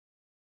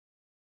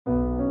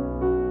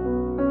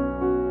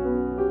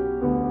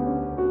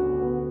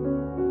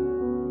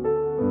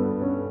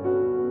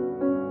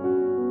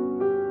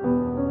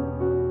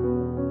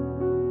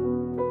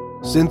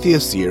Cynthia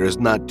Sear is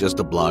not just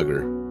a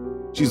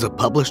blogger. She's a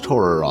published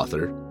horror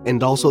author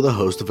and also the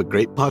host of a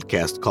great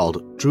podcast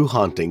called True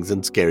Hauntings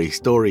and Scary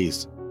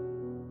Stories.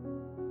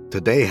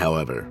 Today,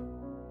 however,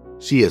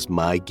 she is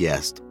my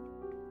guest,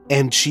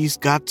 and she's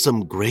got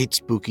some great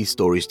spooky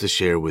stories to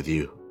share with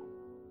you.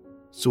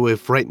 So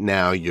if right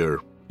now you're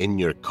in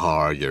your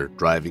car, you're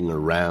driving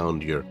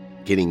around, you're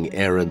getting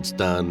errands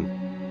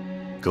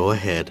done, go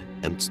ahead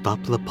and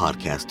stop the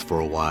podcast for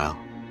a while.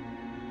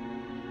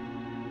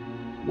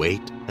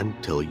 Wait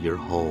until you're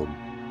home.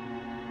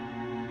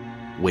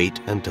 Wait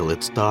until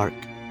it's dark.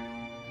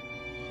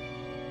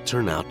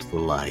 Turn out the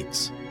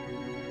lights.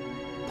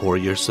 Pour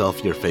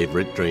yourself your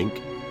favorite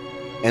drink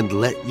and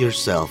let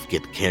yourself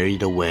get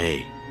carried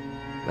away.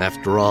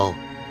 After all,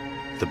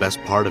 the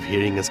best part of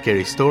hearing a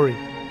scary story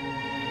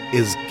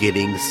is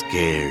getting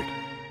scared.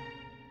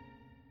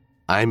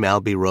 I'm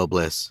Albie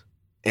Robles,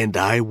 and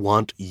I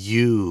want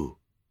you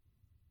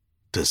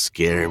to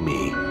scare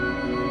me.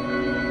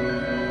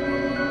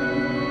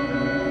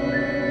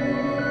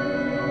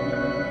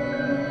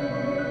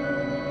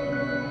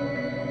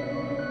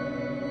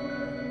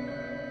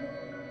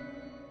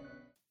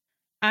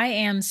 I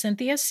am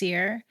Cynthia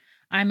Sear.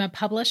 I'm a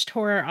published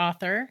horror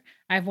author.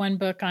 I have one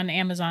book on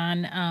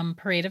Amazon,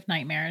 Parade of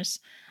Nightmares.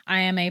 I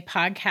am a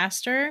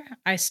podcaster.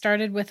 I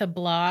started with a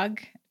blog,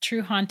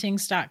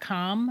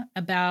 truehauntings.com,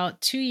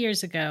 about 2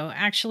 years ago.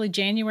 Actually,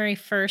 January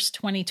 1st,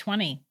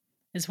 2020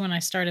 is when I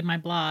started my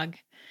blog.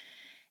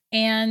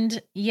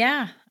 And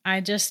yeah,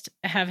 I just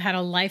have had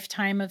a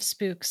lifetime of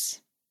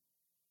spooks.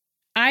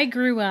 I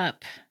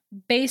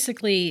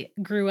basically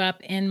grew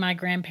up in my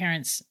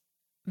grandparents'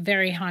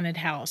 very haunted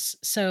house.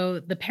 So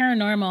the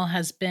paranormal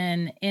has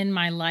been in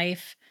my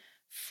life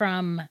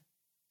from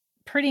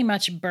pretty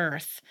much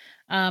birth.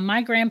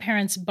 My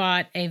grandparents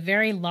bought a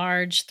very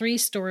large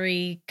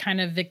 3-story kind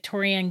of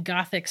Victorian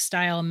Gothic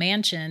style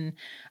mansion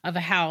of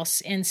a house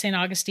in St.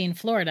 Augustine,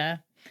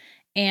 Florida.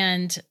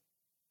 And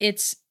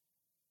it's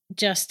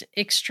just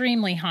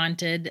extremely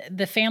haunted.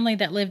 The family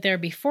that lived there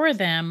before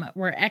them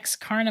were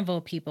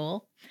ex-carnival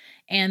people,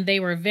 and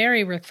they were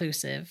very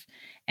reclusive,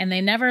 and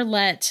they never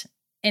let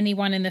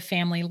anyone in the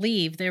family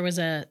leave. There was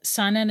a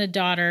son and a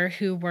daughter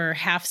who were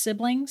half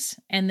siblings,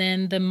 and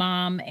then the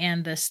mom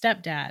and the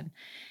stepdad.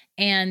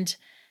 And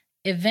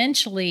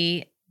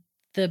eventually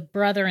the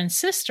brother and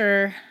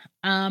sister,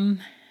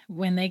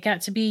 when they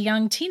got to be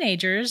young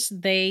teenagers,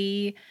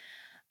 they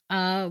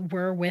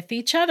were with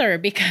each other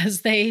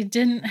because they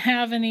didn't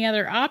have any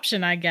other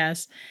option, I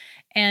guess.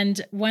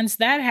 And once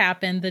that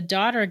happened, the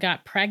daughter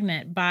got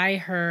pregnant by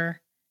her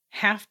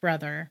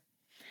half-brother.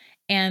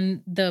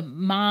 And the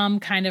mom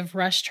kind of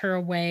rushed her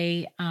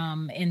away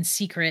in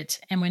secret.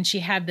 And when she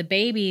had the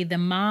baby, the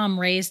mom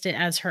raised it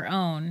as her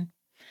own.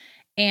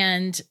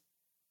 And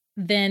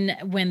then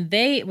when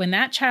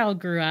that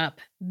child grew up,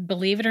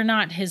 believe it or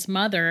not, his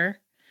mother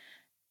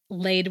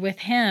laid with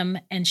him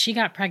and she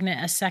got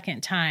pregnant a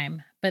second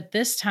time. But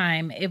this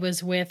time it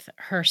was with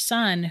her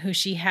son, who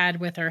she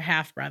had with her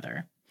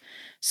half-brother.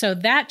 So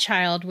that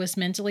child was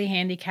mentally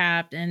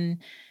handicapped and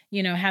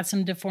had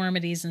some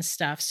deformities and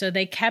stuff. So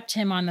they kept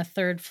him on the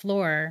 3rd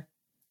floor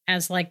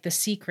as like the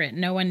secret.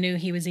 No one knew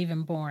he was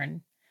even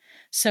born.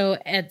 So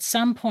at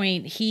some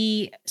point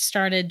he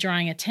started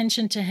drawing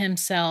attention to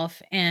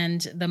himself,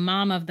 and the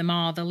mom of them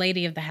all, the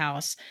lady of the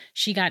house,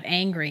 she got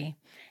angry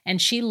and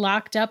she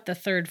locked up the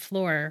 3rd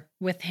floor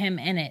with him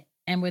in it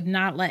and would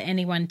not let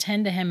anyone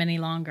tend to him any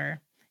longer.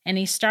 And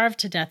he starved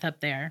to death up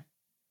there.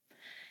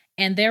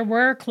 And there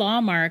were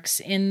claw marks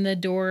in the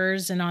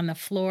doors and on the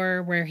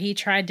floor where he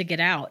tried to get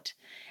out.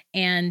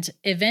 And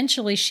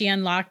eventually she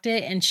unlocked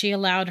it and she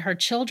allowed her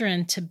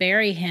children to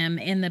bury him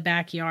in the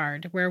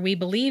backyard, where we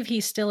believe he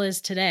still is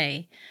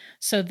today.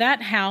 So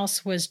that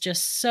house was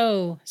just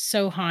so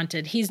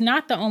haunted. He's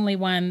not the only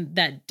one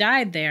that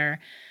died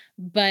there,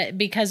 but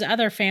because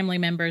other family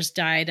members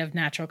died of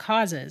natural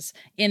causes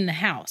in the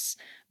house.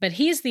 But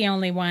he's the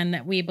only one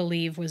that we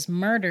believe was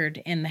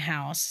murdered in the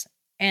house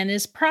and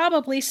is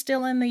probably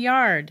still in the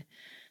yard.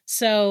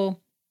 So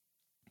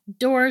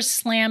doors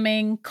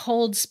slamming,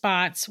 cold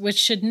spots, which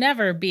should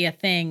never be a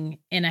thing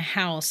in a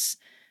house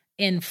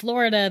in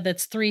Florida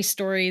that's 3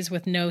 stories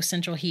with no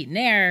central heat and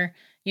air.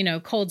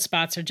 Cold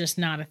spots are just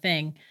not a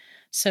thing.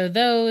 So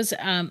those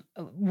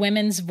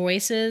women's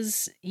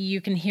voices you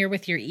can hear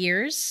with your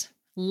ears.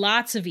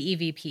 Lots of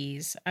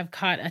EVPs. I've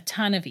caught a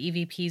ton of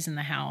EVPs in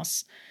the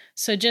house.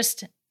 So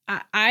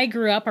I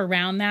grew up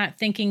around that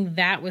thinking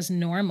that was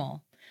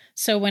normal.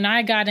 So when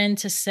I got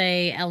into,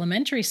 say,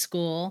 elementary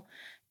school,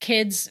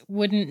 kids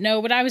wouldn't know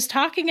what I was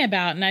talking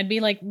about. And I'd be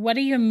like, what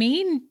do you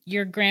mean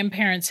your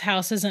grandparents'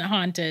 house isn't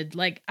haunted?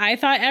 Like, I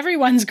thought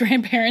everyone's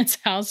grandparents'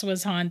 house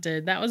was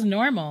haunted. That was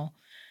normal.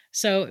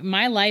 So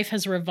my life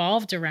has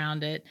revolved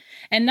around it.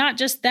 And not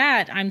just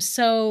that, I'm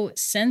so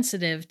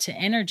sensitive to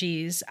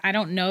energies. I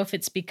don't know if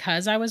it's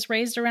because I was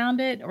raised around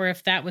it or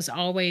if that was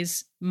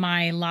always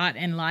my lot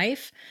in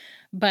life.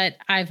 But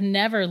I've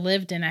never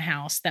lived in a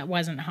house that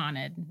wasn't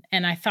haunted.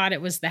 And I thought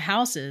it was the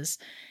houses.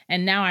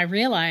 And now I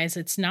realize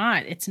it's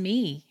not. It's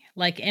me.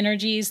 like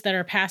energies that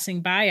are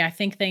passing by. I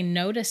think they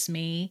notice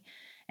me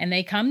and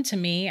they come to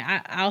me.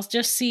 I'll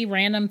just see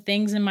random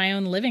things in my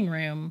own living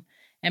room,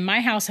 and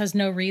my house has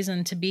no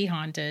reason to be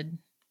haunted.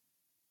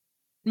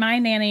 My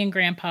nanny and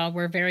grandpa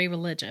were very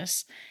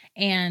religious,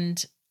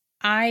 and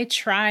I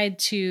tried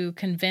to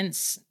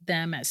convince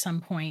them at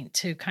some point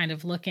to kind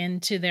of look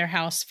into their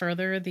house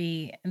further,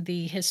 the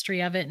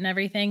history of it and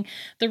everything.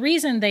 The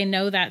reason they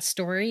know that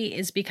story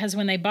is because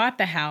when they bought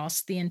the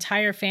house, the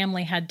entire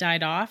family had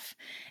died off,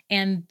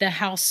 and the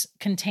house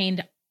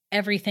contained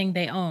everything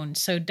they owned.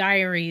 So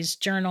diaries,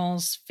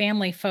 journals,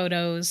 family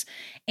photos,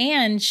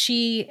 and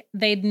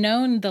they'd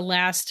known the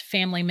last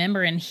family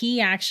member, and he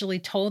actually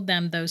told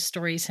them those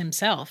stories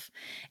himself.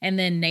 And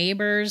then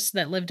neighbors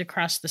that lived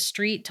across the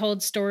street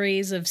told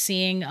stories of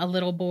seeing a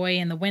little boy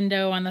in the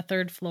window on the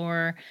third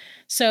floor.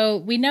 So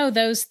we know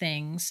those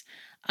things.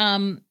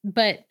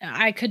 But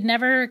I could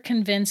never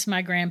convince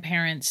my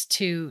grandparents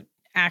to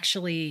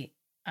actually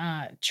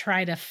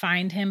try to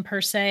find him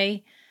per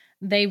se.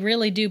 They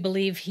really do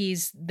believe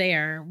he's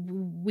there.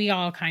 We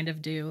all kind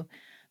of do,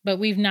 but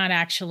we've not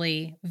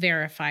actually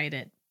verified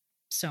it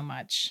so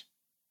much.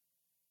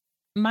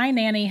 My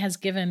nanny has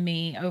given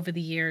me over the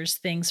years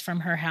things from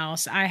her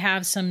house. I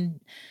have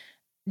some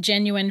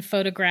genuine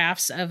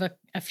photographs of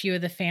a few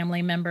of the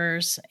family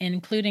members,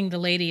 including the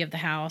lady of the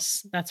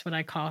house. That's what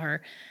I call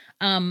her.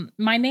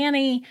 My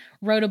nanny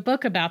wrote a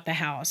book about the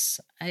house.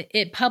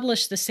 It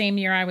published the same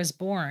year I was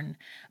born,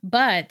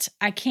 but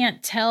I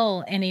can't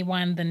tell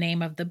anyone the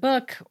name of the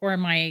book or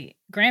my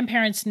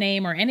grandparents'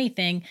 name or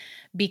anything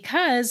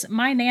because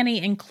my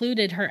nanny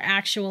included her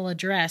actual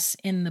address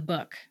in the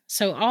book.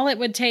 So all it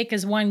would take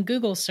is one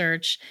Google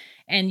search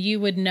and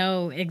you would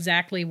know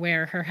exactly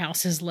where her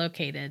house is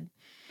located.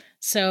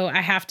 So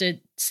I have to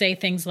say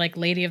things like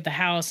lady of the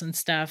house and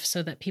stuff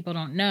so that people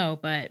don't know,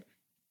 but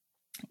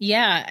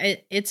yeah,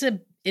 it's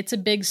a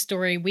big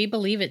story. We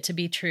believe it to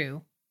be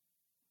true.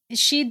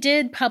 She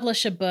did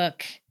publish a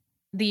book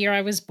the year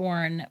I was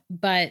born,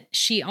 but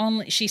she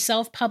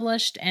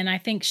self-published, and I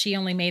think she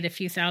only made a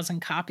few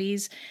thousand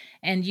copies,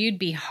 and you'd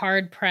be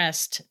hard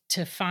pressed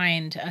to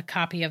find a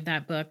copy of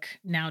that book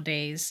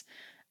nowadays.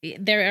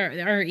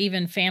 There are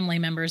even family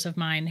members of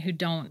mine who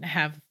don't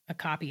have a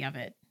copy of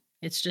it.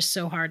 It's just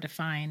so hard to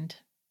find.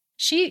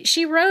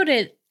 She wrote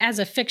it as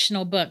a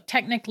fictional book.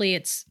 Technically,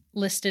 it's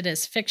listed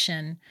as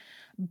fiction,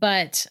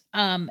 but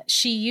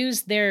she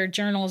used their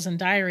journals and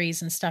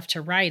diaries and stuff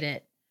to write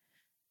it.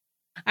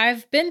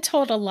 I've been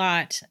told a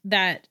lot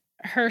that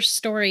her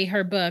story,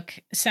 her book,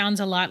 sounds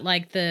a lot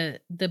like the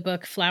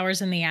book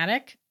Flowers in the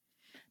Attic,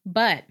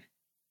 but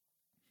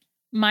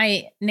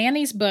my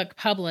nanny's book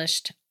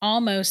published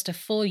almost a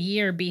full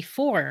year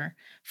before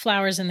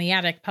Flowers in the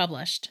Attic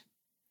published.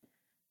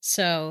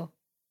 So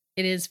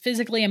it is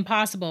physically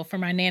impossible for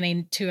my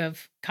nanny to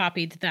have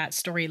copied that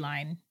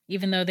storyline,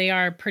 even though they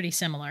are pretty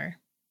similar.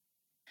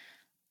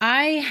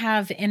 I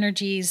have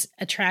energies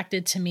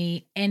attracted to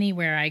me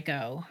anywhere I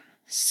go.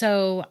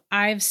 So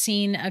I've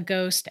seen a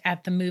ghost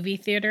at the movie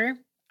theater.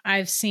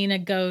 I've seen a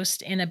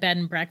ghost in a bed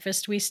and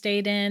breakfast we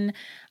stayed in.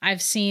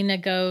 I've seen a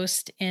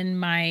ghost in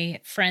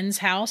my friend's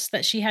house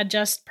that she had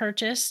just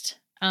purchased.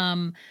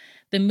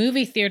 The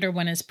movie theater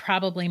one is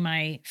probably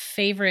my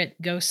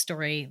favorite ghost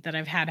story that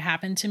I've had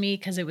happen to me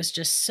because it was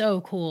just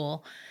so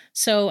cool.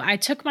 So I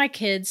took my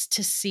kids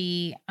to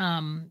see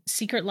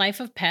Secret Life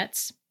of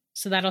Pets.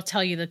 So that'll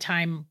tell you the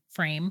time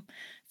frame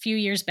a few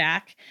years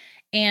back.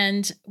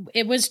 And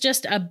it was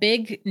just a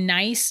big,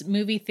 nice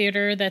movie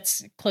theater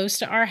that's close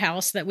to our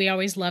house that we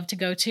always love to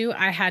go to.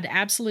 I had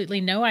absolutely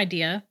no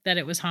idea that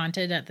it was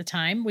haunted at the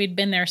time. We'd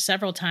been there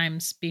several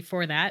times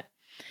before that.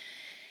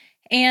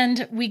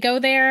 And we go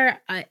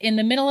there in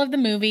the middle of the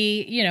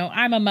movie. You know,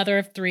 I'm a mother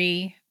of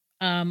three.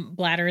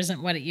 Bladder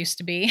isn't what it used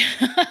to be.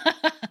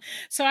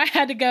 So I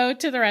had to go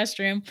to the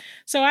restroom.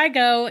 So I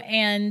go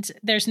and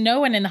there's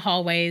no one in the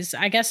hallways.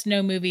 I guess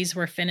no movies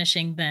were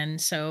finishing then.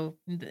 So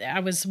I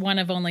was one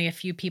of only a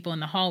few people in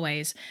the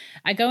hallways.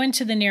 I go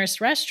into the nearest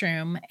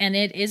restroom and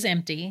it is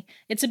empty.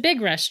 It's a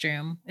big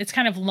restroom. It's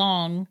kind of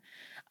long.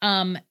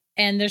 And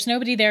there's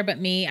nobody there but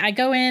me. I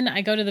go in,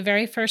 I go to the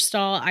very first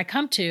stall I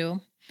come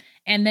to.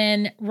 And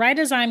then right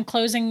as I'm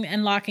closing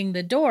and locking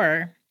the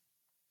door,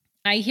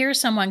 I hear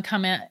someone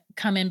come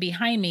in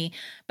behind me,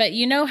 but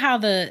you know how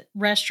the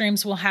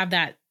restrooms will have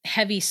that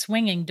heavy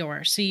swinging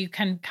door, so you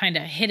can kind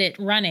of hit it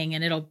running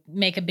and it'll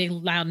make a big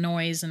loud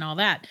noise and all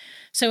that.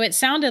 So it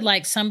sounded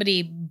like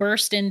somebody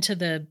burst into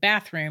the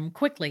bathroom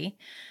quickly.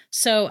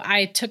 So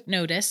I took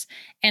notice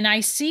and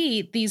I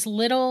see these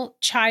little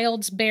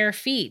child's bare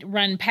feet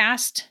run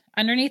past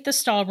underneath the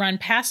stall, run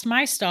past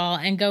my stall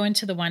and go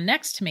into the one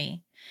next to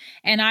me.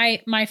 And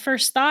my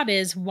first thought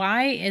is,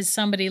 why is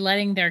somebody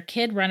letting their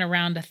kid run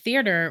around a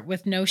theater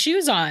with no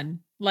shoes on?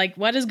 Like,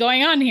 what is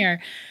going on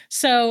here?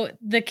 So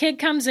the kid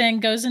comes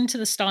in, goes into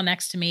the stall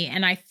next to me,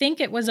 and I think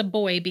it was a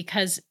boy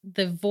because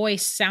the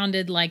voice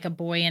sounded like a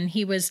boy, and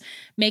he was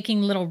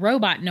making little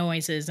robot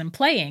noises and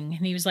playing.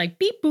 And he was like,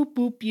 beep, boop,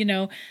 boop, you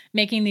know,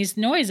 making these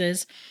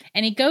noises.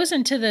 And he goes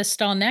into the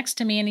stall next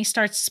to me, and he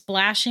starts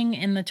splashing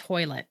in the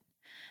toilet.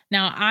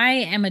 Now, I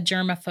am a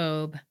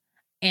germaphobe,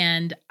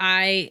 and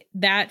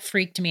that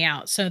freaked me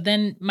out. So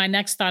then my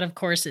next thought, of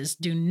course, is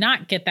do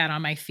not get that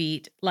on my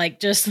feet. Like,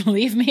 just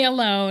leave me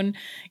alone,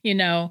 you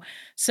know.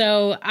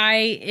 So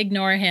I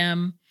ignore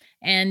him,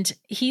 and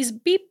he's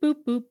beep,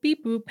 boop, boop,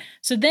 beep, boop.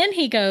 So then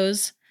he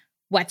goes,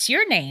 "What's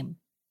your name?"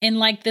 in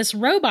like this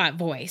robot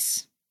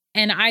voice.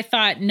 And I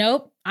thought,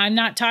 nope, I'm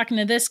not talking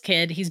to this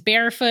kid. He's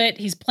barefoot.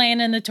 He's playing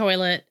in the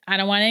toilet. I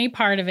don't want any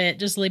part of it.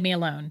 Just leave me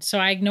alone. So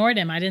I ignored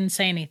him. I didn't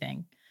say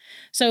anything.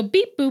 So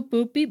beep, boop,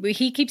 boop, beep, boop.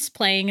 He keeps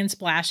playing and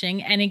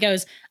splashing. And he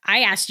goes,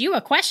 "I asked you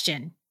a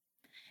question."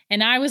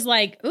 And I was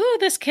like, ooh,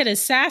 this kid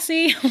is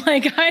sassy.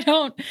 Like,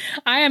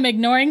 I am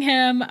ignoring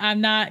him.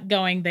 I'm not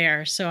going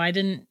there. So I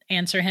didn't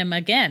answer him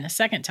again a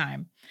second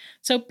time.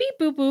 So beep,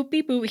 boop, boop,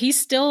 beep, boop. He's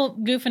still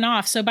goofing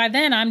off. So by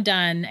then I'm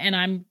done and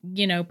I'm,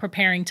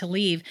 preparing to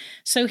leave.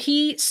 So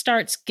he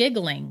starts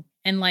giggling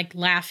and like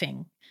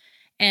laughing.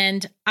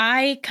 And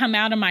I come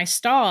out of my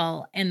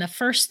stall, and the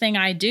first thing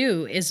I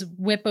do is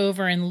whip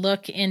over and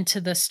look into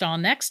the stall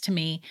next to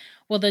me.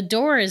 Well, the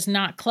door is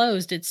not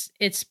closed.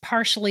 It's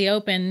partially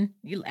open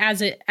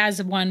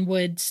as one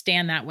would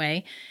stand that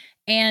way.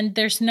 And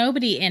there's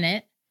nobody in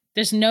it.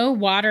 There's no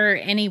water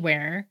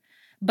anywhere,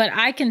 but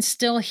I can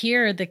still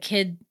hear the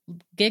kid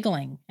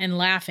giggling and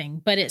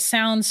laughing, but it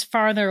sounds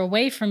farther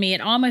away from me.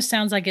 It almost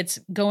sounds like it's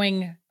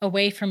going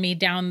away from me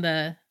down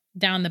the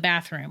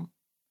bathroom.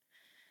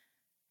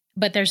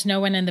 But there's no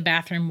one in the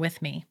bathroom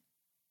with me.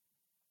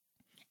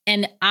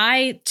 And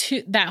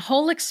that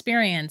whole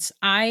experience,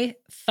 I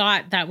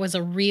thought that was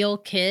a real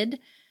kid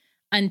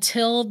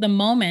until the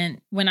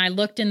moment when I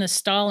looked in the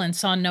stall and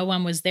saw no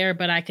one was there,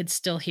 but I could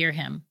still hear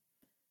him.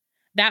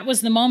 That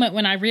was the moment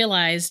when I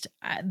realized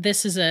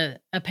this is a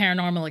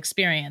paranormal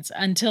experience.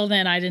 Until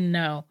then, I didn't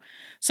know.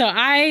 So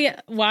I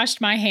washed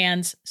my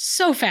hands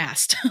so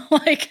fast.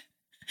 Like,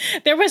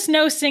 there was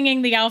no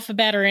singing the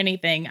alphabet or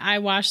anything. I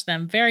washed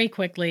them very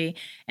quickly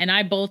and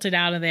I bolted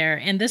out of there.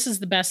 And this is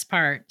the best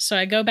part. So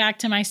I go back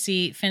to my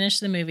seat, finish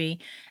the movie.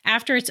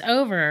 After it's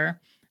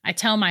over, I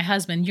tell my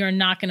husband, "You're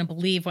not going to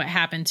believe what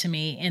happened to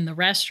me in the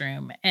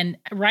restroom." And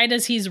right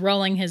as he's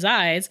rolling his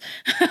eyes,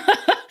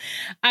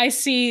 I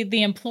see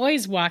the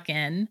employees walk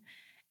in,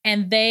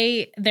 and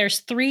there's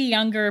 3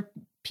 younger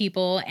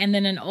people and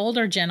then an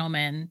older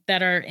gentleman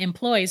that are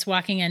employees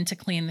walking in to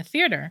clean the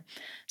theater.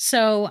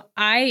 So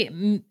I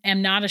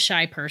am not a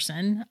shy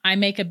person. I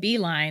make a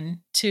beeline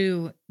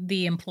to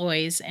the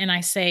employees and I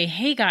say,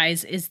 "Hey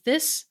guys, is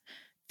this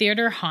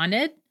theater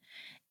haunted?"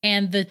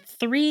 And the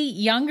 3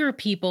 younger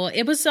people,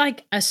 it was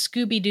like a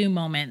Scooby-Doo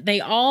moment. They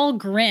all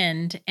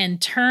grinned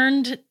and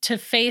turned to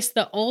face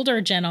the older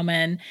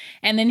gentleman.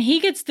 And then he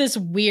gets this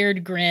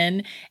weird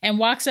grin and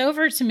walks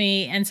over to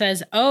me and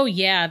says, "Oh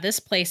yeah, this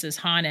place is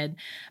haunted.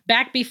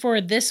 Back before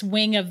this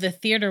wing of the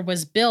theater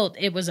was built,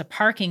 it was a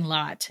parking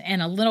lot.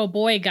 And a little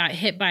boy got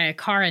hit by a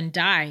car and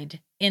died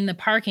in the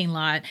parking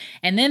lot.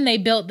 And then they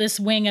built this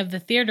wing of the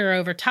theater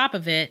over top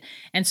of it.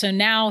 And so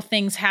now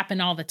things happen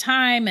all the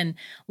time and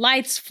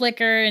lights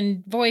flicker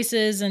and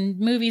voices and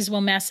movies will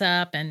mess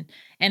up." And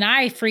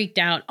I freaked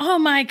out. "Oh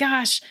my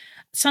gosh,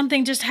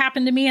 something just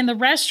happened to me in the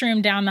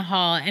restroom down the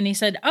hall." And he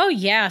said, "Oh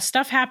yeah,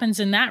 stuff happens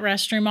in that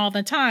restroom all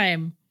the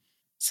time."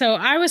 So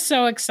I was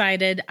so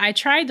excited. I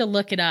tried to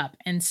look it up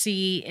and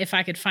see if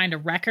I could find a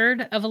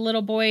record of a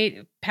little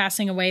boy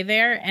passing away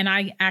there. And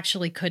I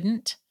actually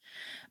couldn't.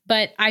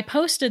 But I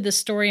posted the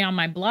story on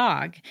my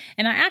blog,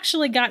 and I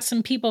actually got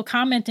some people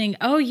commenting,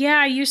 "Oh yeah,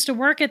 I used to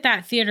work at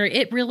that theater.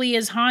 It really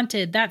is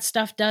haunted. That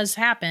stuff does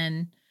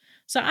happen."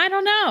 So I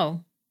don't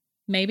know.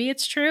 Maybe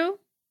it's true.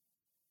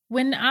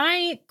 When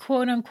I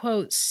quote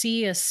unquote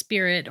see a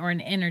spirit or an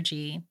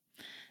energy,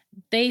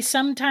 they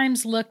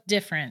sometimes look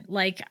different.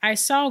 Like I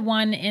saw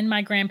one in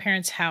my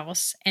grandparents'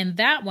 house, and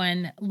that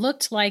one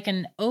looked like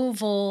an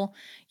oval,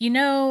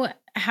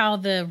 how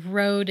the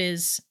road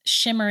is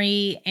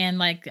shimmery and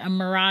like a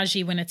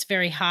miragey when it's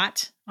very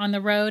hot on the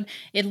road.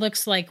 It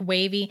looks like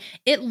wavy.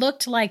 It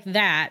looked like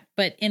that,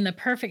 but in the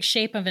perfect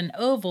shape of an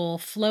oval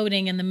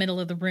floating in the middle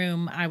of the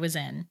room I was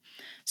in.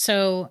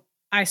 So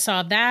I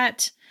saw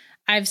that.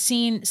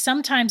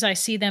 Sometimes I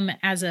see them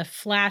as a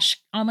flash,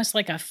 almost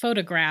like a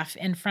photograph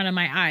in front of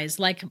my eyes,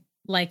 like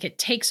it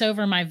takes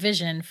over my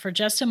vision for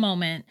just a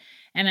moment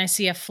and I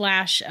see a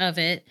flash of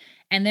it.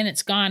 And then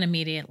it's gone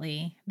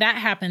immediately. That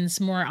happens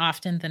more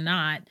often than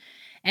not.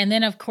 And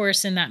then, of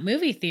course, in that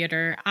movie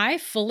theater, I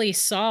fully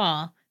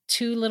saw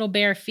 2 little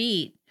bare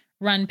feet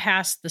run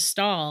past the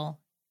stall.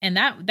 And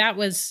that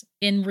was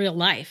in real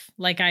life.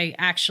 Like I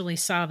actually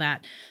saw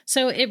that.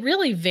 So it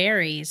really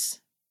varies.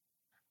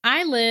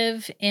 I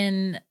live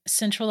in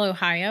Central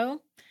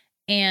Ohio,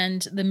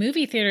 and the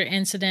movie theater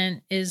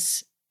incident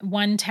is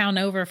one town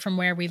over from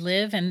where we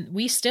live. And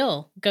we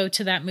still go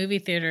to that movie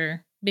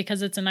theater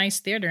because it's a nice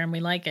theater and we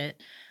like it.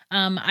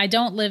 I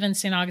don't live in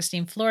St.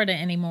 Augustine, Florida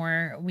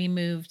anymore. We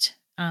moved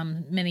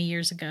many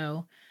years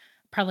ago,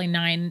 probably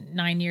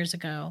nine years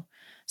ago.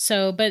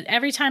 So, but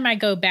every time I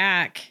go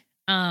back,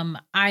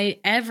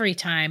 every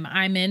time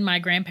I'm in my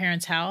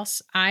grandparents'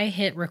 house, I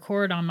hit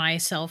record on my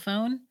cell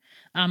phone,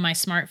 on my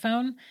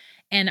smartphone,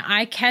 and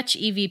I catch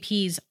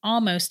EVPs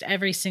almost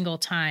every single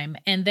time,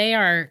 and they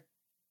are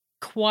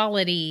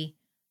quality,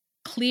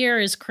 clear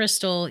as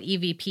crystal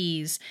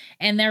EVPs,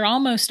 and they're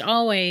almost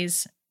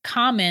always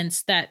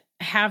comments that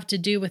have to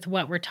do with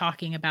what we're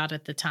talking about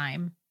at the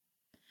time.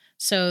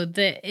 So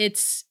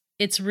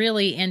it's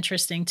really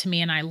interesting to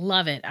me, and I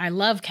love it. I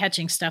love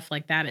catching stuff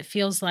like that. It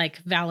feels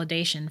like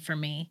validation for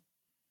me.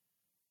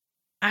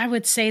 I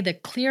would say the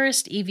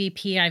clearest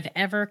EVP I've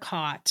ever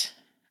caught.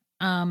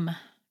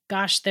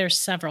 Gosh, there's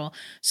several.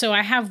 So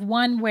I have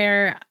one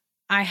where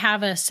I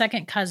have a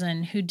second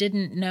cousin who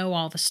didn't know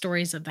all the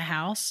stories of the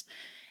house.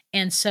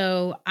 And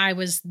so I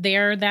was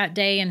there that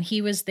day and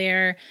he was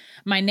there.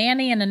 My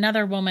nanny and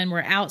another woman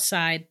were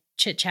outside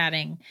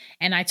chit-chatting.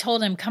 And I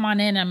told him, come on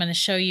in, I'm going to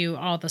show you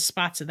all the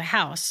spots of the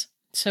house.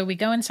 So we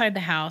go inside the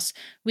house.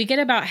 We get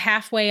about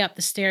halfway up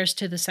the stairs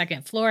to the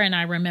second floor and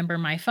I remember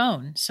my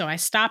phone. So I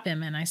stop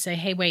him and I say,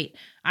 hey, wait,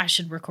 I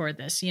should record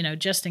this,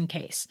 just in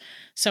case.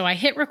 So I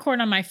hit record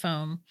on my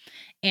phone.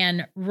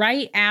 And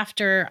right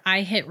after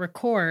I hit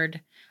record,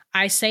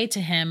 I say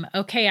to him,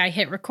 okay, I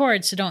hit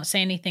record, so don't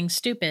say anything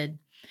stupid.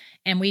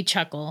 And we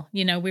chuckle,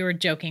 we were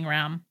joking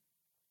around.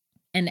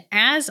 And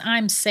as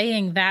I'm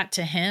saying that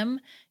to him,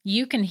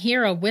 you can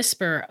hear a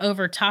whisper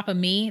over top of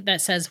me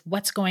that says,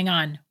 what's going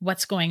on?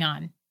 What's going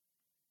on?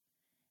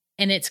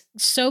 And it's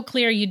so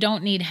clear you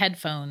don't need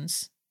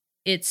headphones.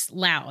 It's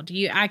loud.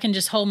 I can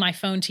just hold my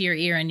phone to your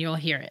ear and you'll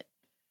hear it.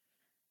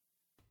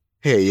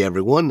 Hey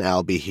everyone,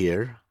 Albie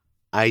here.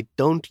 I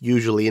don't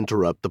usually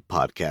interrupt the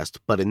podcast,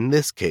 but in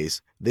this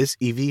case, this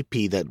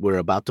EVP that we're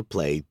about to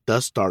play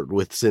does start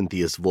with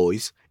Cynthia's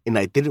voice, and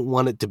I didn't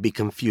want it to be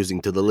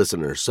confusing to the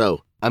listener,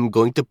 so I'm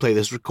going to play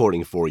this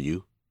recording for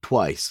you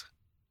twice.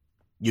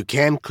 You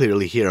can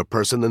clearly hear a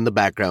person in the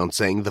background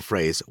saying the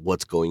phrase,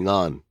 what's going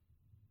on?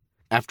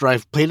 After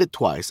I've played it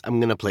twice, I'm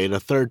going to play it a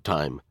third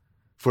time.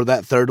 For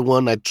that third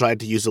one, I tried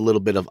to use a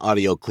little bit of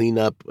audio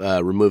cleanup,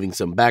 removing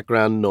some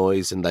background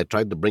noise, and I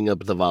tried to bring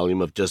up the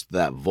volume of just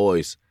that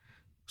voice.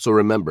 So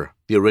remember,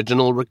 the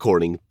original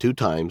recording 2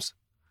 times,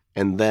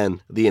 and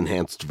then the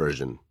enhanced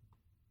version.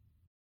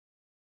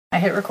 I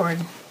hit record,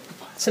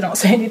 so don't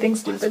say anything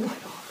stupid.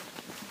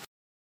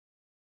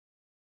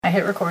 I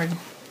hit record,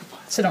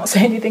 so don't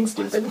say anything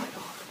stupid.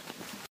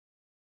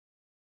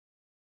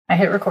 I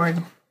hit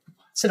record,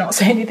 so don't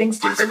say anything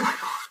stupid.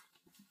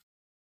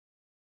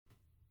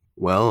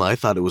 Well, I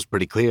thought it was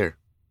pretty clear.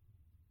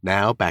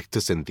 Now back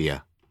to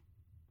Cynthia.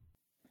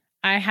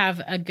 I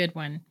have a good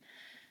one.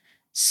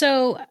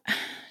 So,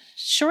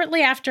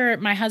 shortly after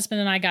my husband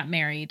and I got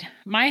married,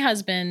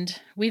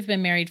 we've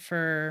been married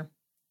for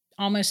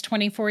almost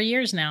 24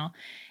 years now,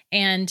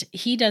 and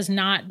he does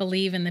not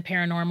believe in the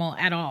paranormal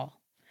at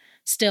all.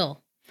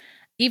 Still,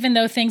 even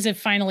though things have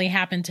finally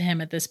happened to him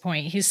at this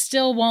point, he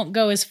still won't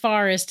go as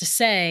far as to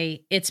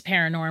say it's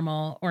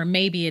paranormal or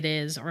maybe it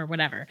is or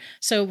whatever.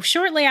 So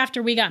shortly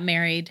after we got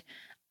married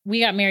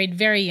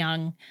very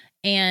young,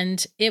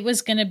 and it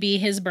was going to be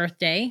his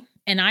birthday.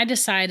 And I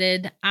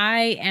decided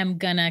I am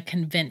going to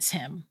convince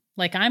him.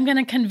 I'm going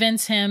to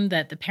convince him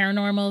that the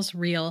paranormal is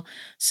real.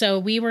 So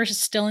we were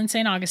still in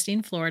St.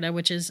 Augustine, Florida,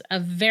 which is a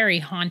very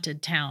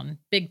haunted town,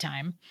 big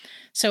time.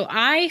 So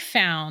I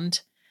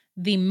found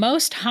the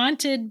most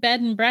haunted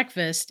bed and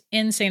breakfast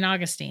in St.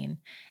 Augustine.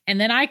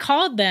 And then I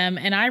called them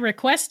and I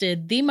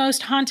requested the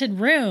most haunted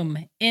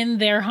room in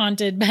their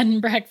haunted bed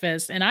and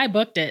breakfast. And I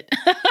booked it.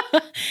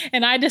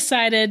 And I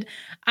decided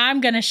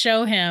I'm going to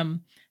show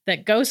him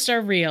that ghosts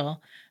are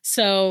real.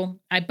 So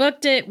I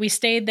booked it. We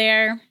stayed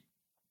there.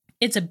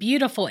 It's a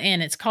beautiful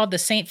inn. It's called the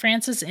St.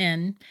 Francis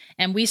Inn.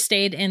 And we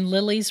stayed in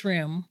Lily's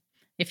room.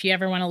 If you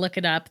ever want to look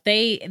it up,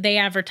 they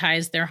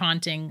advertise their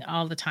haunting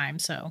all the time.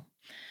 So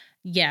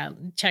yeah,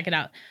 check it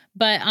out.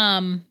 But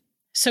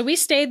so we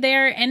stayed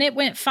there and it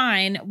went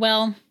fine.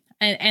 Well,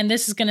 and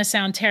this is going to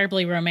sound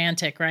terribly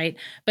romantic, right?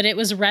 But it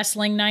was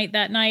wrestling night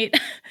that night.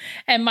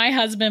 And my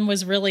husband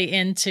was really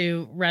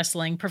into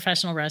wrestling,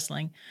 professional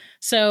wrestling.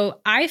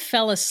 So I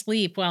fell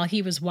asleep while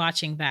he was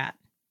watching that.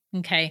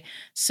 Okay.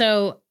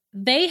 So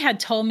they had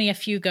told me a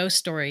few ghost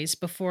stories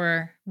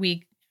before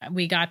we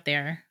got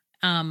there.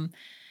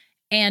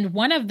 And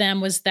one of them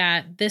was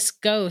that this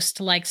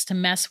ghost likes to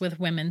mess with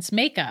women's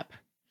makeup.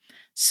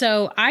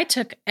 So I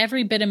took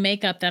every bit of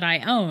makeup that I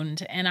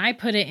owned and I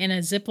put it in a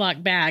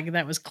Ziploc bag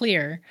that was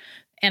clear.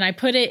 And I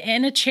put it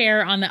in a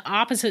chair on the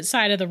opposite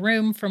side of the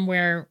room from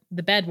where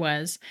the bed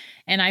was.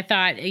 And I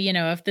thought,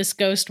 if this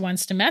ghost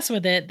wants to mess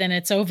with it, then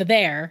it's over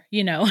there,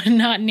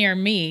 not near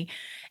me.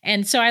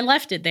 And so I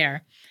left it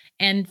there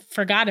and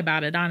forgot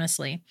about it,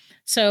 honestly.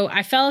 So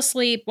I fell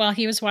asleep while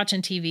he was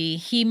watching TV.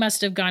 He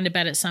must have gone to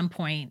bed at some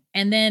point.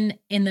 And then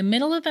in the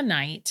middle of the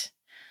night,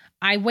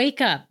 I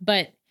wake up,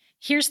 but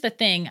here's the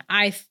thing.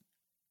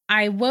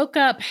 I woke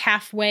up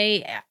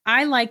halfway.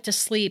 I like to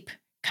sleep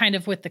kind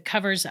of with the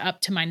covers up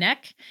to my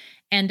neck.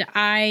 And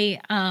I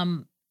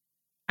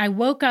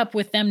woke up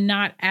with them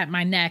not at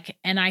my neck.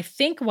 And I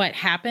think what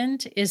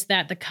happened is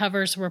that the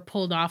covers were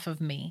pulled off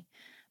of me.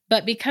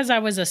 But because I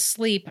was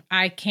asleep,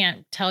 I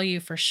can't tell you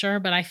for sure,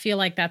 but I feel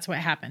like that's what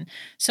happened.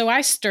 So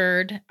I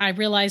stirred. I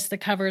realized the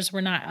covers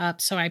were not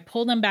up, so I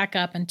pulled them back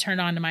up and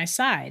turned onto my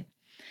side.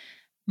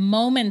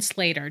 Moments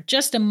later,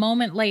 just a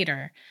moment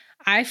later,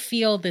 I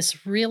feel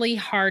this really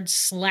hard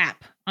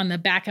slap on the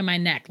back of my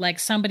neck, like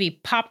somebody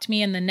popped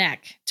me in the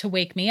neck to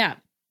wake me up.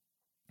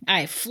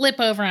 I flip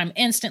over. I'm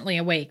instantly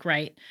awake,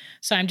 right?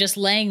 So I'm just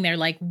laying there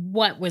like,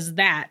 what was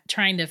that?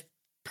 Trying to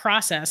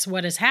process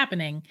what is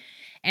happening.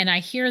 And I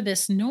hear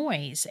this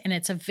noise, and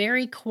it's a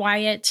very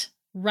quiet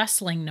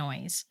rustling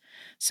noise.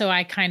 So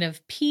I kind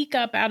of peek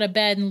up out of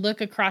bed and look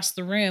across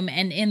the room.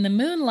 And in the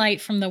moonlight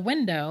from the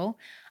window,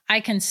 I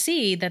can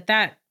see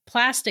that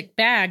plastic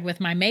bag with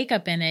my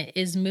makeup in it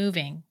is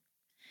moving.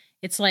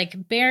 It's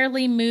like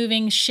barely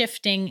moving,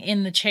 shifting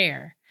in the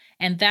chair.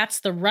 And that's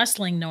the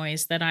rustling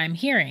noise that I'm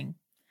hearing.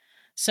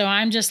 So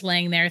I'm just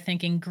laying there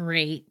thinking,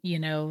 great,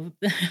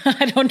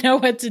 I don't know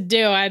what to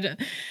do. I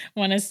don't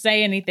want to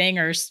say anything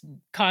or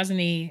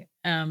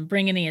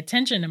bring any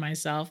attention to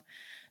myself.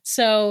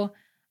 So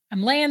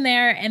I'm laying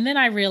there, and then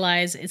I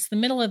realize it's the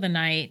middle of the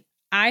night.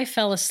 I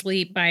fell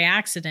asleep by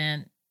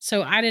accident.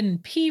 So I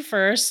didn't pee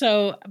first.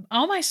 So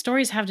all my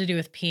stories have to do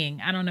with peeing.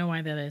 I don't know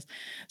why that is.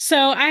 So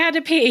I had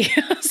to pee.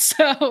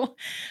 So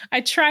I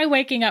try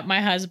waking up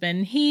my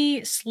husband.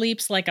 He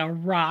sleeps like a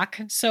rock.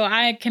 So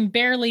I can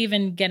barely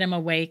even get him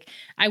awake.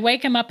 I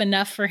wake him up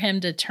enough for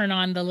him to turn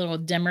on the little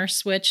dimmer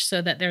switch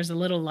so that there's a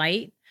little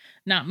light.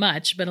 Not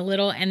much, but a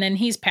little. And then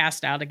he's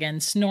passed out again,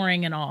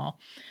 snoring and all.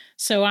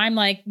 So I'm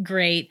like,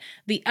 great.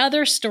 The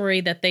other story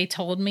that they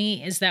told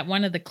me is that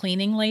one of the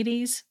cleaning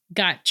ladies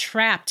got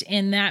trapped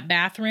in that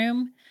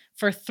bathroom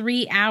for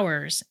 3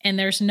 hours, and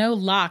there's no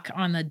lock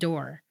on the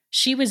door.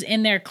 She was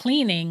in there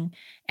cleaning,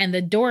 and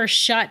the door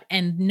shut,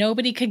 and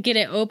nobody could get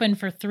it open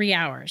for 3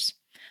 hours.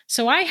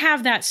 So I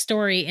have that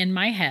story in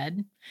my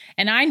head,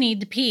 and I need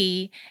to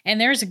pee,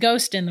 and there's a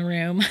ghost in the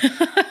room.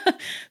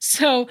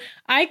 So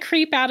I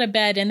creep out of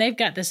bed, and they've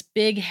got this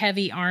big,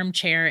 heavy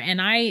armchair,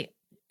 and I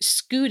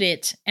scoot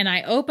it, and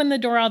I open the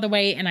door all the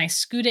way, and I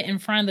scoot it in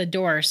front of the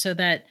door so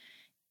that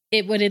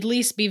it would at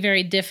least be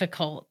very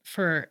difficult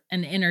for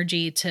an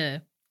energy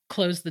to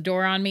close the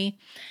door on me.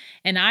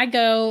 And I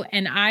go,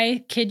 and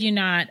I kid you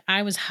not,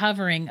 I was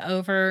hovering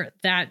over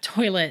that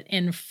toilet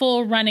in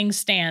full running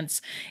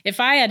stance. If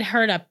I had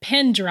heard a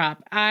pin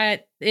drop,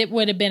 it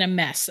would have been a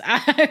mess.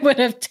 I would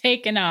have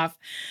taken off.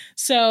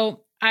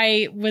 So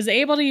I was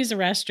able to use the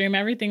restroom.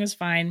 Everything was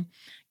fine.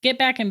 Get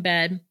back in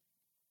bed.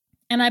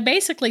 And I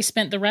basically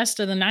spent the rest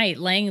of the night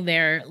laying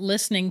there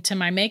listening to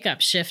my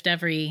makeup shift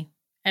every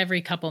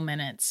couple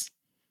minutes.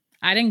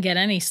 I didn't get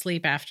any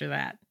sleep after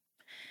that.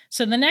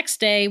 So the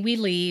next day we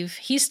leave.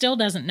 He still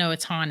doesn't know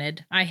it's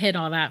haunted. I hid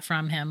all that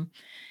from him.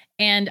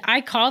 And I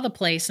call the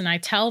place and I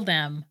tell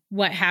them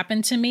what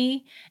happened to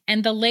me.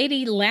 And the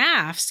lady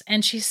laughs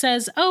and she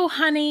says, "Oh,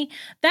 honey,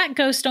 that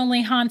ghost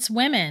only haunts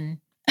women."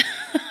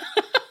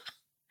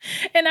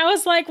 And I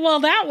was like, well,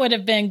 that would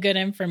have been good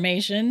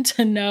information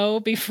to know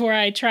before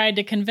I tried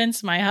to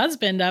convince my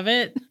husband of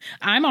it.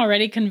 I'm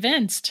already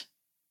convinced.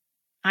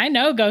 I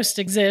know ghosts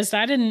exist.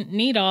 I didn't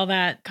need all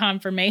that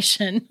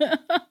confirmation.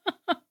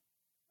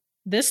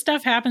 This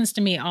stuff happens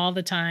to me all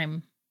the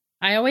time.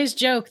 I always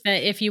joke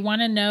that if you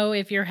want to know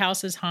if your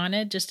house is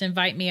haunted, just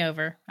invite me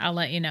over. I'll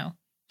let you know.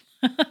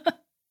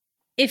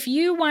 If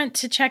you want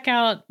to check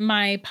out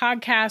my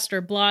podcast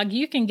or blog,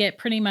 you can get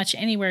pretty much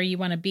anywhere you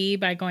want to be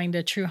by going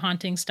to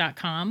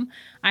truehauntings.com.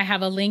 I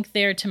have a link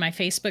there to my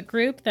Facebook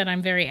group that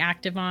I'm very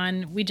active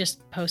on. We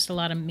just post a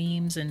lot of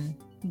memes and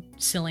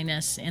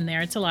silliness in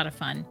there. It's a lot of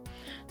fun.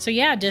 So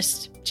yeah,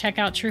 just check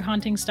out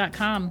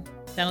truehauntings.com.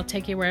 That'll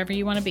take you wherever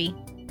you want to be.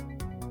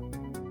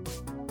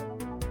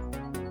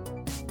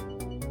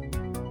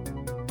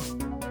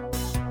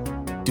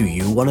 Do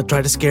you want to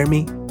try to scare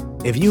me?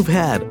 If you've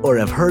had or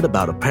have heard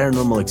about a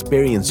paranormal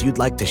experience you'd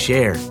like to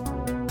share,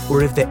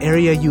 or if the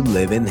area you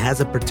live in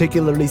has a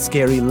particularly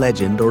scary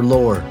legend or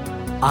lore,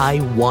 I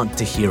want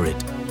to hear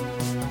it.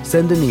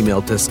 Send an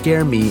email to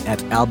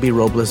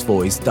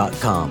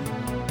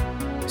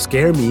scareme@albieroblesvoice.com.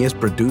 Scare Me is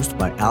produced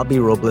by Albie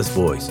Robles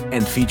Voice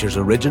and features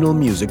original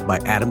music by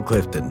Adam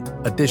Clifton.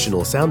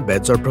 Additional sound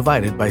beds are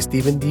provided by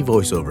Stephen D.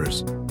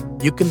 Voiceovers.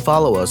 You can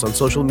follow us on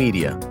social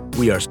media.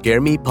 We are Scare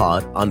Me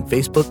Pod on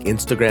Facebook,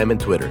 Instagram, and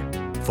Twitter.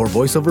 For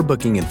voiceover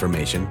booking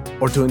information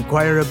or to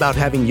inquire about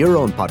having your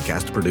own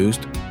podcast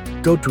produced,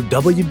 go to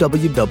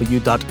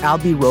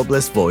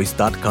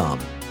www.albieroblesvoice.com.